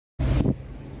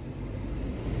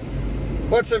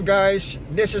What's up guys,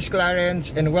 this is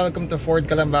Clarence and welcome to Ford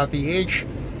Kalamba PH.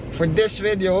 For this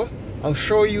video, I'll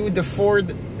show you the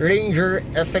Ford Ranger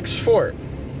FX4.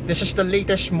 This is the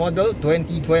latest model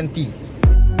 2020.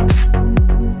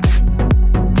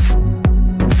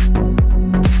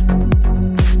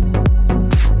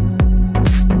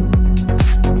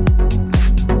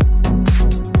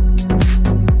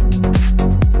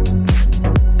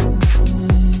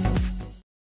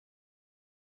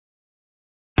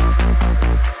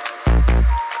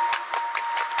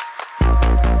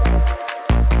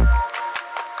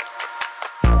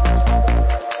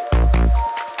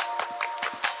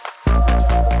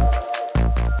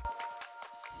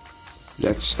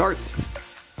 Let's start.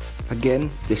 Again,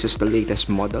 this is the latest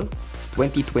model,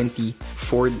 2020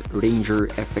 Ford Ranger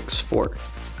FX4.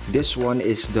 This one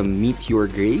is the Meteor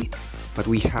Gray, but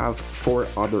we have 4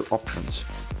 other options.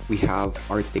 We have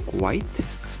Arctic White,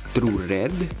 True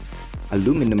Red,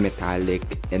 Aluminum Metallic,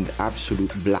 and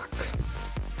Absolute Black.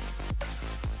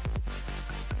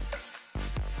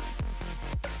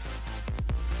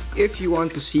 If you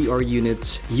want to see our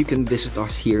units, you can visit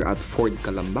us here at Ford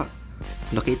Kalamba.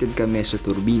 Located kami sa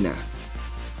Turbina.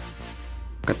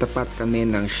 Katapat kami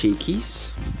ng Chasis.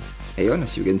 Ayun,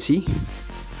 as you can see.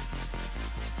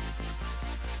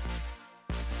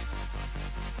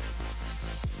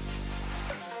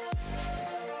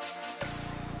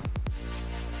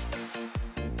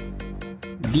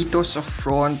 Dito sa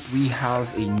front, we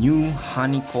have a new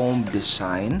honeycomb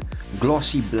design,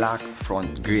 glossy black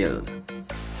front grille.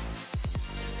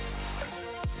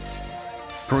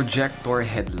 Projector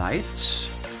headlights,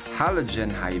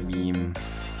 halogen high beam,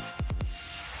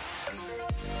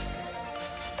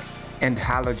 and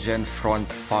halogen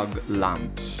front fog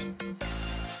lamps.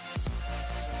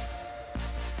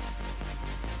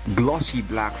 Glossy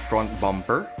black front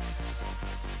bumper,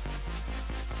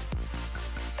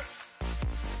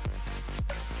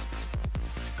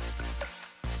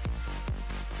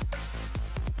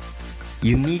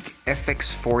 unique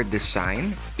FX4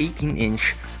 design,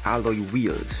 18-inch alloy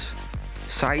wheels.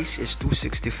 Size is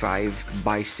 265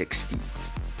 by 60.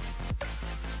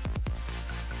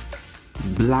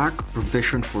 Black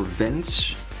provision for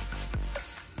vents.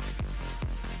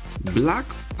 Black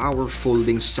power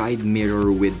folding side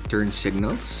mirror with turn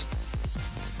signals.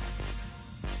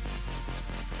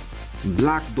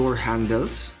 Black door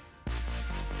handles.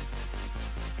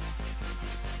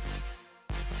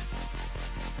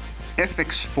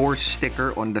 FX4 sticker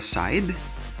on the side.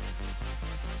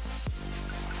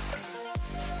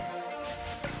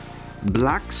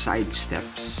 Black side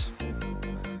steps,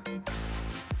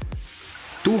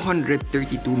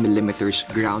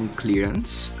 232mm ground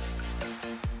clearance,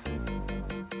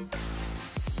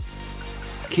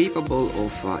 capable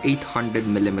of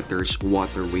 800mm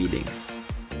water wading.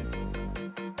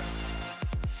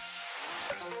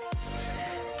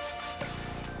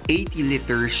 $80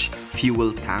 liters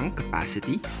fuel tank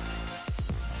capacity,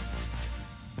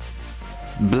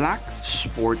 black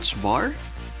sports bar,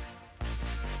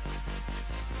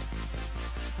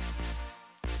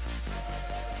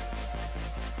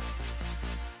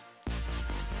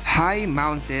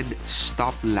 high-mounted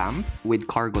stop lamp with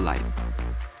cargo light,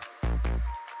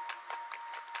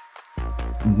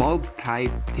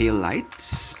 bulb-type tail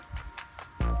lights,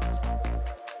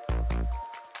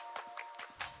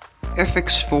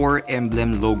 FX4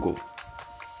 emblem logo,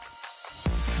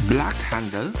 black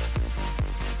handle,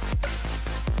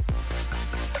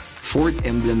 Ford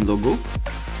emblem logo,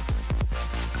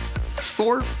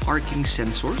 4 parking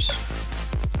sensors,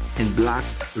 and black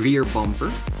rear bumper.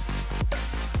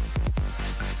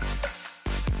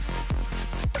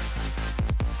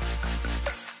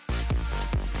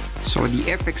 So the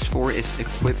FX4 is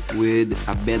equipped with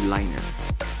a Bedliner.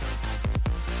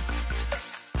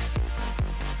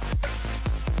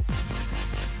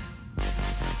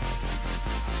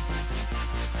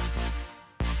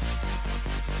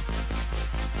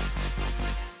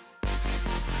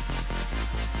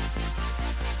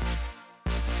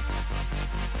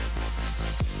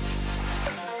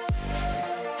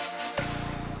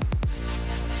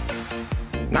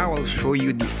 Now I'll show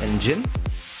you the engine.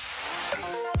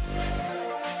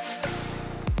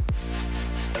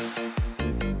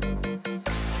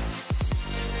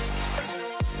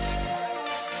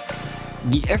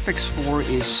 The FX4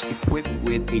 is equipped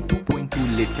with a 2.2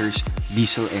 liters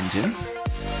diesel engine,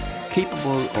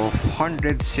 capable of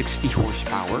 160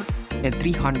 horsepower and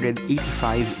 385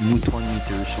 Newton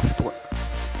meters of torque.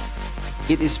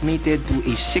 It is mated to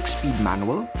a 6-speed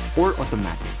manual or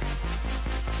automatic.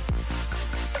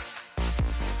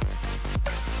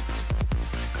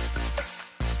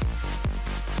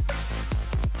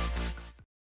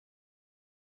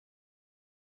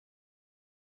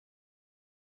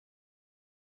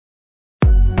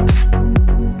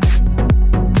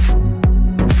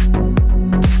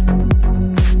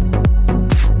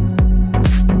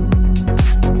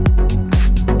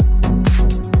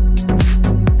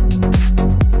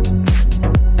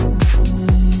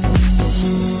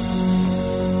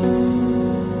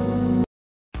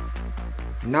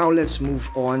 Now let's move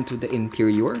on to the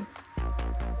interior.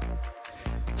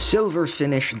 Silver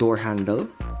finish door handle,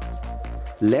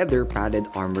 leather padded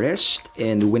armrest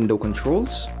and window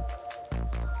controls,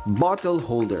 bottle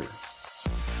holder.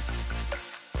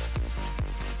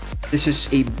 This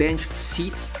is a bench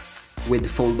seat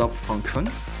with fold-up function.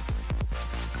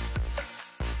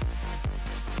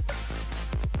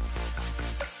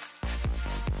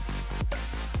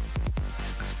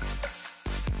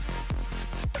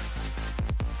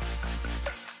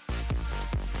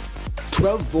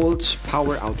 "12 volts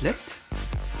power outlet.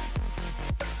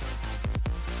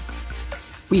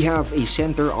 We have a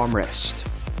center armrest.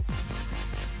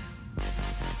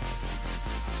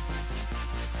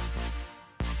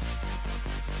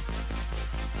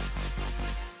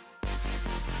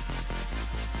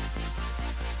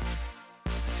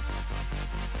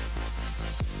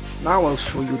 Now I'll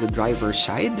show you the driver's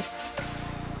side.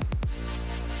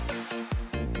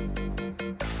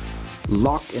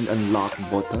 Lock and unlock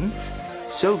button,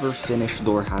 silver finish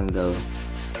door handle,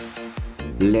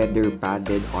 leather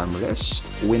padded armrest,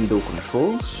 window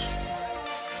controls,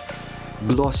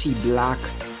 glossy black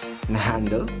na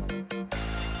handle,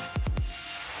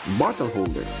 bottle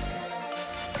holder.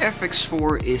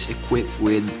 FX4 is equipped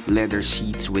with leather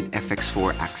seats with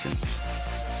FX4 accents.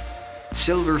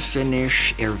 Silver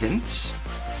finish air vents,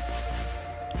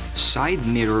 side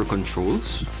mirror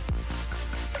controls,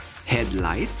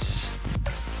 headlights,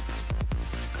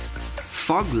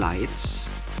 fog lights,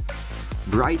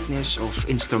 brightness of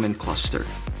instrument cluster,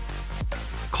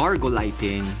 cargo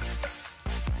lighting,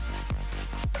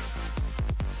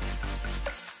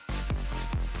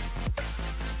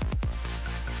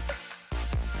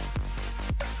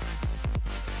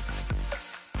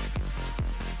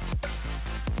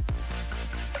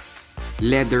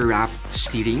 leather wrapped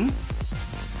steering,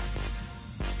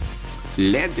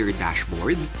 leather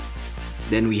dashboard,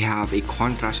 then we have a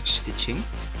contrast stitching,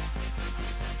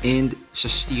 and sa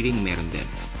steering meron din.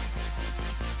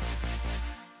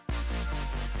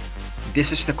 This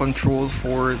is the control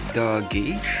for the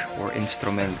gauge or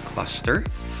instrument cluster.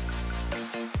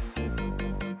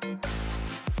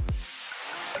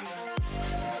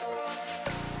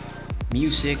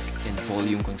 Music and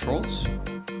volume controls,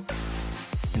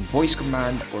 and voice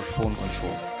command or phone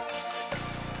control.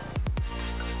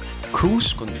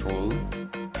 Cruise control,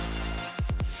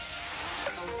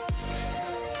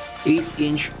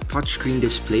 8-inch touchscreen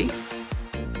display,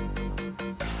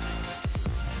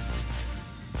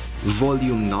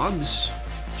 volume knobs,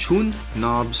 tune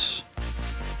knobs,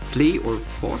 play or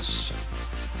pause,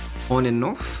 on and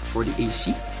off for the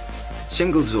AC,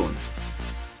 single zone,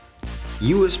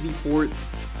 USB port,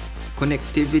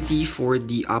 connectivity for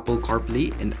the Apple CarPlay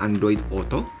and Android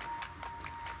Auto,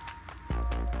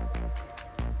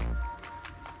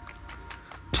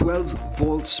 "12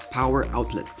 volts power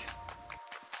outlet,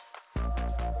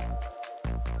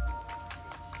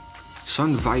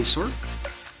 sun visor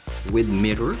with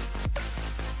mirror,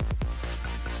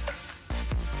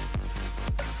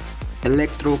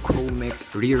 electrochromic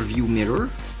rear view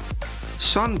mirror,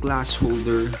 sunglass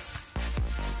holder,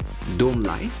 dome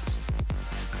lights.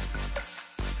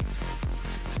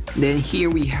 Then here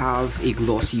we have a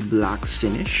glossy black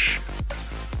finish,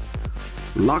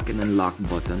 lock and unlock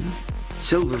button,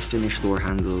 silver finish door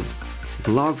handle,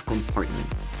 glove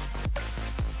compartment,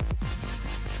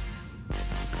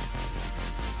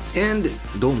 and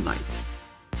dome light.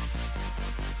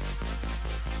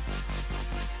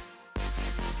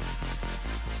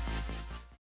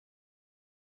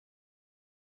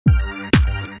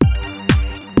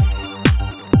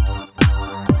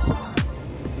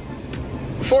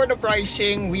 For the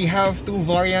pricing, we have two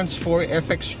variants for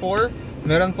FX4.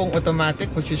 Meron pong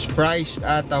automatic which is priced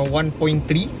at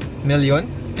 1.3 million.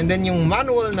 And then yung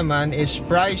manual naman is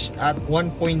priced at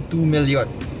 1.2 million.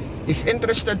 If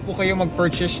interested po kayo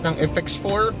mag-purchase ng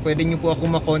FX4, pwede nyo po ako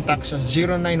makontak sa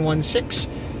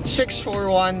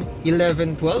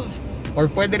 0916-641-1112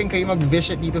 or pwede rin kayo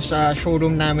mag-visit dito sa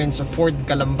showroom namin sa Ford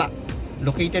Calamba.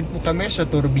 Located po kami sa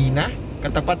Turbina.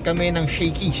 Katapat kami ng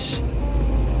Chasis.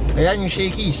 Ayan yung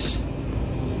Chasis.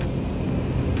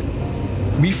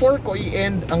 Before ko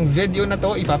i-end ang video na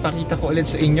to, ipapakita ko ulit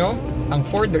sa inyo ang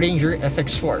Ford Ranger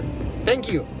FX4.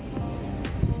 Thank you!